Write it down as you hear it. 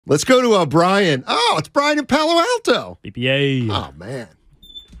Let's go to Brian. Oh, it's Brian in Palo Alto. BPA. Oh, man.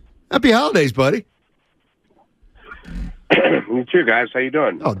 Happy holidays, buddy. You too, guys. How you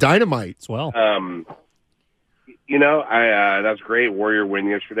doing? Oh, dynamite. As well. That's great. Warrior win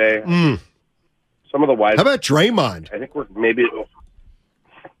yesterday. Some of the wise. How about Draymond? I think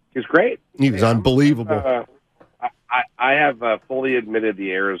he's great. He was unbelievable. I have fully admitted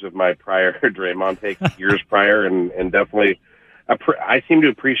the errors of my prior Draymond take years prior, and definitely I seem to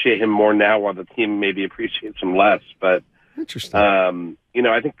appreciate him more now, while the team maybe appreciates him less. But interesting.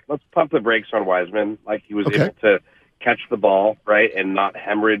 I think let's pump the brakes on Wiseman. Like, he was able to catch the ball right and not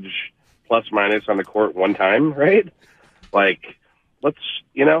hemorrhage plus minus on the court one time, right? Like, let's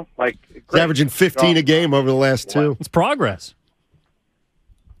He's averaging 15 a game over the last two. It's progress.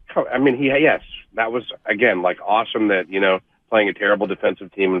 I mean, that was, again, awesome that, playing a terrible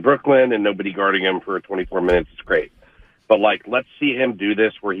defensive team in Brooklyn and nobody guarding him for 24 minutes is great. But, let's see him do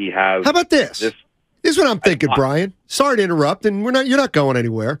this where he has... How about this? This is what I'm thinking, Brian. Sorry to interrupt, and you're not going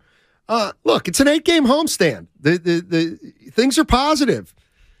anywhere. Look, it's an 8-game homestand. The things are positive.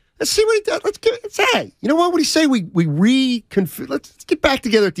 Let's see what he does. Let's hey, you know what? What do you say let's get back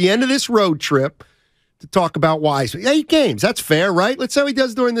together at the end of this road trip to talk about Wiseman. 8 games. That's fair, right? Let's see how he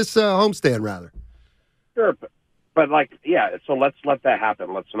does during this homestand, rather. Sure, but so let's let that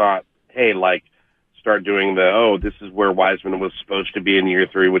happen. Let's not, start doing this is where Wiseman was supposed to be in year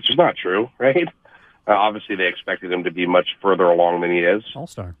 3, which is not true, right? Obviously, they expected him to be much further along than he is.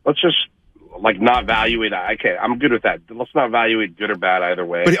 All-star. Let's just, not evaluate. Okay, I'm good with that. Let's not evaluate good or bad either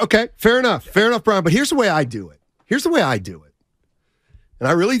way. But, okay, fair enough, Brian. But here's the way I do it. And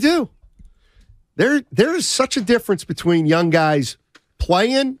I really do. There is such a difference between young guys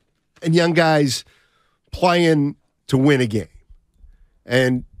playing and young guys playing to win a game.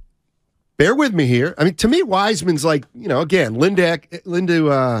 And bear with me here. I mean, to me, Wiseman's again,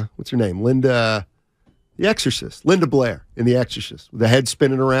 Linda, what's her name? Linda, The Exorcist. Linda Blair in The Exorcist, with the head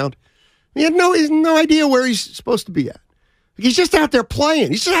spinning around. He has no idea where he's supposed to be at. He's just out there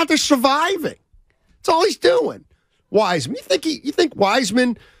playing. He's just out there surviving. That's all he's doing. Wiseman. You think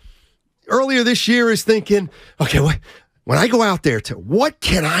Wiseman earlier this year is thinking, okay, when I go out there, what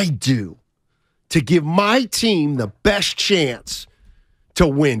can I do to give my team the best chance to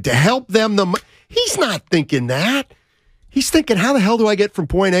win, to help them? He's not thinking that. He's thinking, how the hell do I get from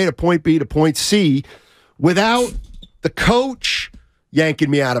point A to point B to point C without the coach yanking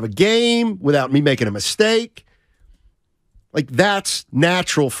me out of a game, without me making a mistake? That's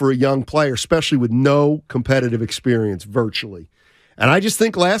natural for a young player, especially with no competitive experience virtually. And I just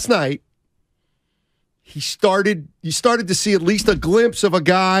think last night, you started to see at least a glimpse of a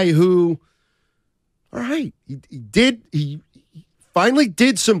guy who, all right, he finally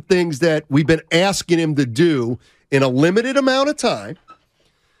did some things that we've been asking him to do in a limited amount of time.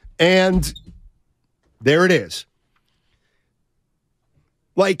 And there it is.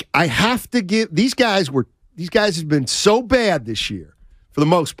 I have to give these guys have been so bad this year for the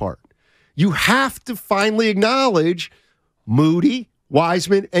most part. You have to finally acknowledge Moody,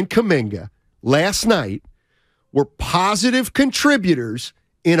 Wiseman, and Kuminga last night were positive contributors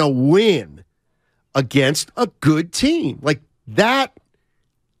in a win against a good team. That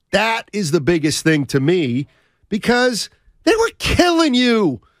is the biggest thing to me, because they were killing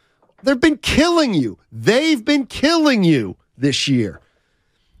you. They've been killing you. They've been killing you this year.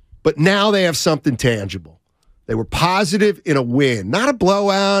 But now they have something tangible. They were positive in a win, not a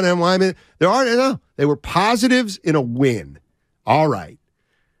blowout. And they were positives in a win. All right.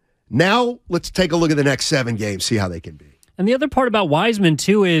 Now let's take a look at the next 7 games, see how they can be. And the other part about Wiseman,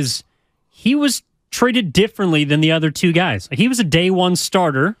 too, is he was treated differently than the other 2 guys. He was a day 1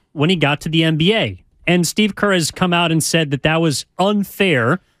 starter when he got to the NBA. And Steve Kerr has come out and said that was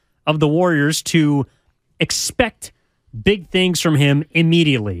unfair of the Warriors to expect big things from him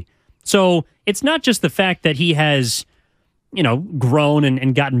immediately. So it's not just the fact that he has, grown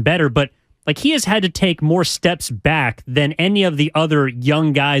and gotten better, but he has had to take more steps back than any of the other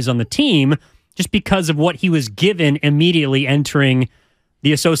young guys on the team just because of what he was given immediately entering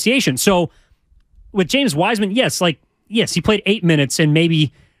the association. So with James Wiseman, yes, he played 8 minutes, and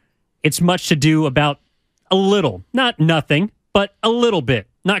maybe it's much to do about a little, not nothing, but a little bit,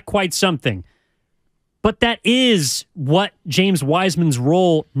 not quite something. But that is what James Wiseman's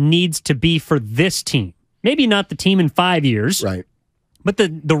role needs to be for this team. Maybe not the team in 5 years. Right. But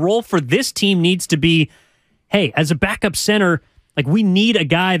the role for this team needs to be, hey, as a backup center, we need a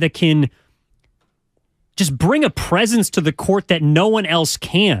guy that can just bring a presence to the court that no one else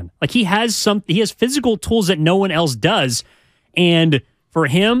can. He has physical tools that no one else does. And for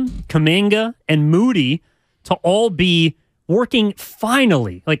him, Kuminga, and Moody to all be working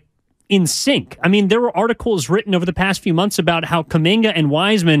finally, like in sync. I mean, there were articles written over the past few months about how Kuminga and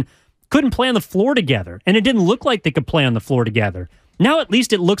Wiseman couldn't play on the floor together, and it didn't look like they could play on the floor together. Now at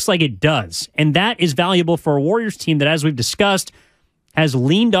least it looks like it does, and that is valuable for a Warriors team that, as we've discussed, has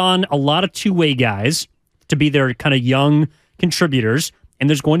leaned on a lot of two-way guys to be their kind of young contributors, and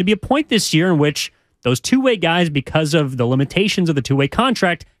there's going to be a point this year in which those two-way guys, because of the limitations of the two-way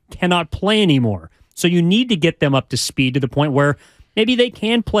contract, cannot play anymore. So you need to get them up to speed to the point where maybe they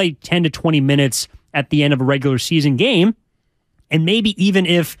can play 10 to 20 minutes at the end of a regular season game, and maybe even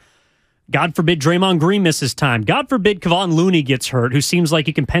if, God forbid, Draymond Green misses time, God forbid Kevon Looney gets hurt, who seems like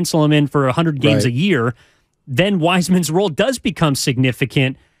you can pencil him in for 100 games a year, then Wiseman's role does become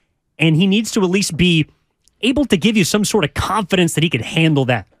significant, and he needs to at least be able to give you some sort of confidence that he could handle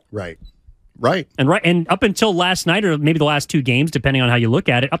that. Right. And up until last night, or maybe the last two games, depending on how you look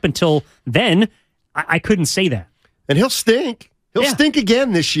at it, up until then, I couldn't say that. And he'll stink. He'll stink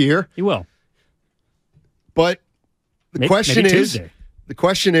again this year. He will. But the question is, Tuesday.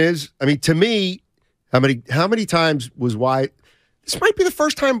 I mean, to me, how many times was this might be the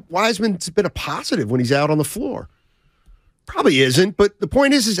first time Wiseman's been a positive when he's out on the floor. Probably isn't, but the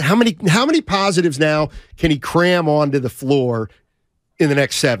point is how many positives now can he cram onto the floor in the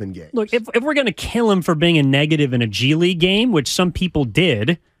next 7 games? Look, if we're going to kill him for being a negative in a G League game, which some people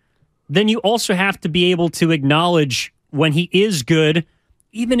did, then you also have to be able to acknowledge when he is good,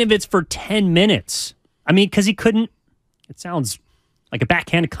 even if it's for 10 minutes. I mean, because he couldn't, it sounds like a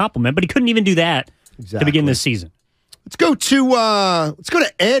backhanded compliment, but he couldn't even do that to begin this season. Let's go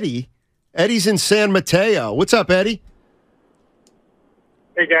to Eddie. Eddie's in San Mateo. What's up, Eddie?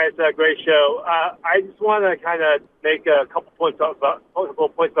 Hey guys, great show. I just want to kind of make a couple points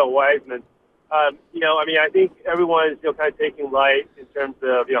about Wiseman. I think everyone's kind of taking light in terms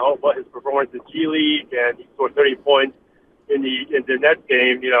of what his performance in G League, and he scored 30 points in the Nets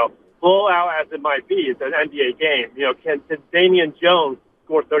game. Blowout as it might be, it's an NBA game. Can Damian Jones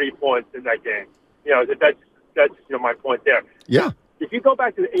score 30 points in that game? That's my point there. Yeah. If you go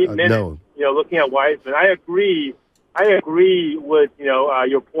back to the 8 minutes, looking at Wiseman, I agree with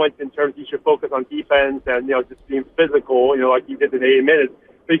your points in terms of you should focus on defense and just being physical, like you did in 8 minutes.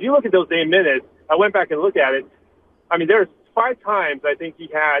 But if you look at those 8 minutes, I went back and looked at it. I mean, there's 5 times I think he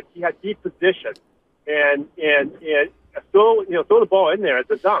had deep position and throw the ball in there.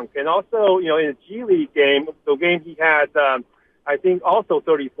 It's a dunk. And also in a G League game, the game he had I think also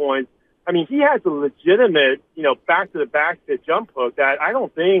 30 points. I mean, he has a legitimate back to the basket jump hook that I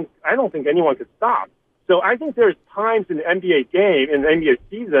don't think anyone could stop. So I think there's times in the NBA game, in the NBA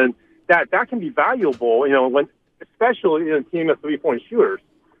season, that can be valuable, when especially in a team of 3-point shooters.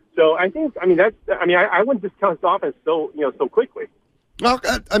 So I wouldn't discount his offense so quickly. Well,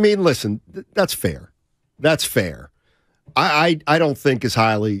 I mean, listen, that's fair. That's fair. I don't think as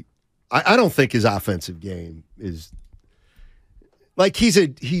highly. I don't think his offensive game is like he's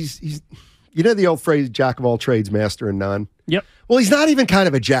the old phrase, jack of all trades, master of none. Yep. Well, he's not even kind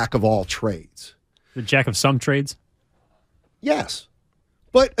of a jack of all trades. The jack of some trades? Yes.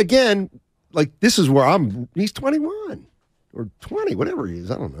 But again, like this is where he's 21 or 20, whatever he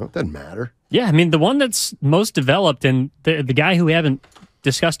is. I don't know. It doesn't matter. Yeah, I mean, the one that's most developed and the guy who we haven't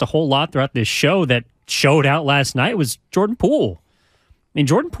discussed a whole lot throughout this show that showed out last night was Jordan Poole. I mean,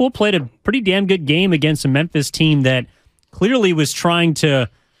 Jordan Poole played a pretty damn good game against a Memphis team that clearly was trying to,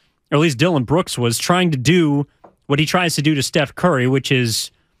 or at least Dylan Brooks was trying to do what he tries to do to Steph Curry, which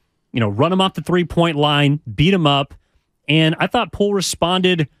is, run him off the 3-point line, beat him up. And I thought Poole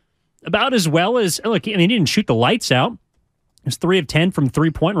responded about as well as, look, I mean, he didn't shoot the lights out. It was 3 of 10 from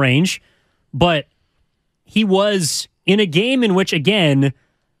 3-point range. But he was in a game in which, again,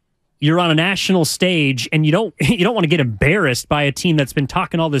 you're on a national stage and you don't want to get embarrassed by a team that's been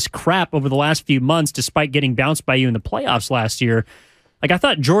talking all this crap over the last few months despite getting bounced by you in the playoffs last year. Like, I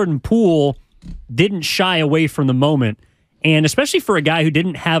thought Jordan Poole didn't shy away from the moment. And especially for a guy who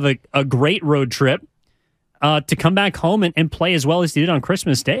didn't have a great road trip, to come back home and play as well as he did on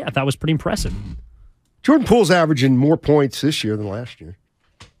Christmas Day, I thought was pretty impressive. Jordan Poole's averaging more points this year than last year.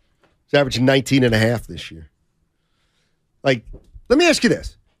 He's averaging 19.5 this year. Like, let me ask you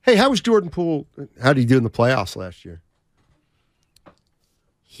this. Hey, how was Jordan Poole? How did he do in the playoffs last year?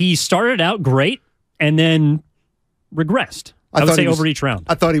 He started out great and then regressed. I would say over each round.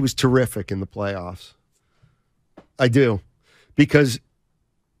 I thought he was terrific in the playoffs. I do. Because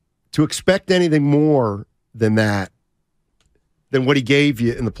to expect anything more than that, than what he gave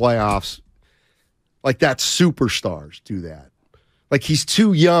you in the playoffs, like that's superstars do that. Like he's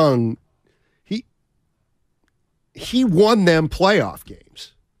too young. He won them playoff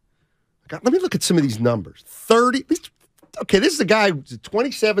games. God, let me look at some of these numbers. Okay, this is the guy who's the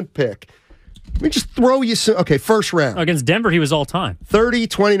 27th pick. Let me just throw you some. Okay, first round. Against Denver, he was all-time. 30,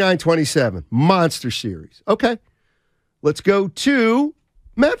 29, 27. Monster series. Okay. Let's go to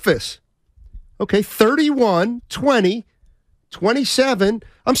Memphis. Okay, 31, 20, 27.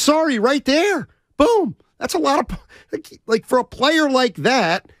 I'm sorry, right there. Boom. That's a lot of, like for a player like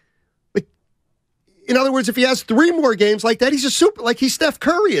that, like, in other words, if he has 3 more games like that, he's a super, like he's Steph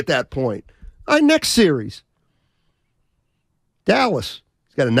Curry at that point. All right, next series. Dallas.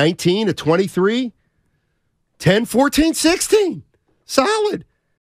 He's got a 19, a 23, 10, 14, 16. Solid.